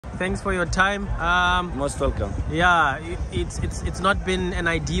Thanks for your time. Most welcome. Yeah, it's not been an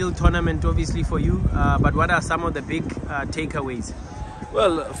ideal tournament, obviously, for you. But what are some of the big takeaways?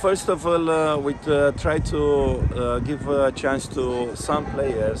 Well, first of all, we try to give a chance to some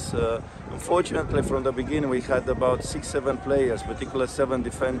players. Unfortunately, from the beginning, we had about 6-7 players, particularly 7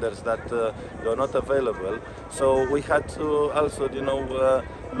 defenders that were not available. So we had to also,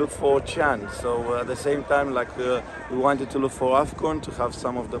 look for chance. So at the same time, we wanted to look for AFCON to have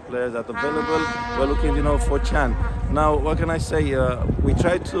some of the players that are available. We're looking, for chance. Now, what can I say? We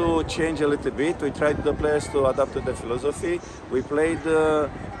tried to change a little bit. We tried the players to adapt to the philosophy. We played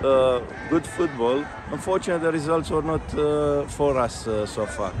good football. Unfortunately, the results were not for us so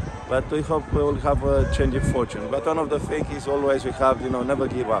far. But we hope we will have a change in fortune. But one of the things is always we have, never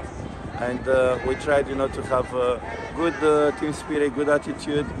give up. And we tried, to have a good team spirit, good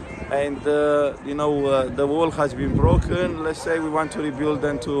attitude. And, the wall has been broken. Let's say we want to rebuild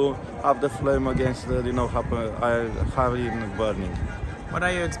and to have the flame against, having burning. What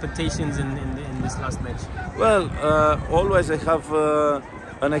are your expectations in this last match? Well, always I have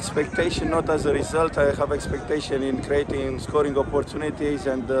an expectation, not as a result. I have expectation in creating scoring opportunities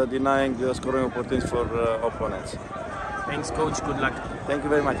and denying scoring opportunities for opponents. Thanks, Coach. Good luck. Thank you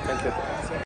very much. Thank you.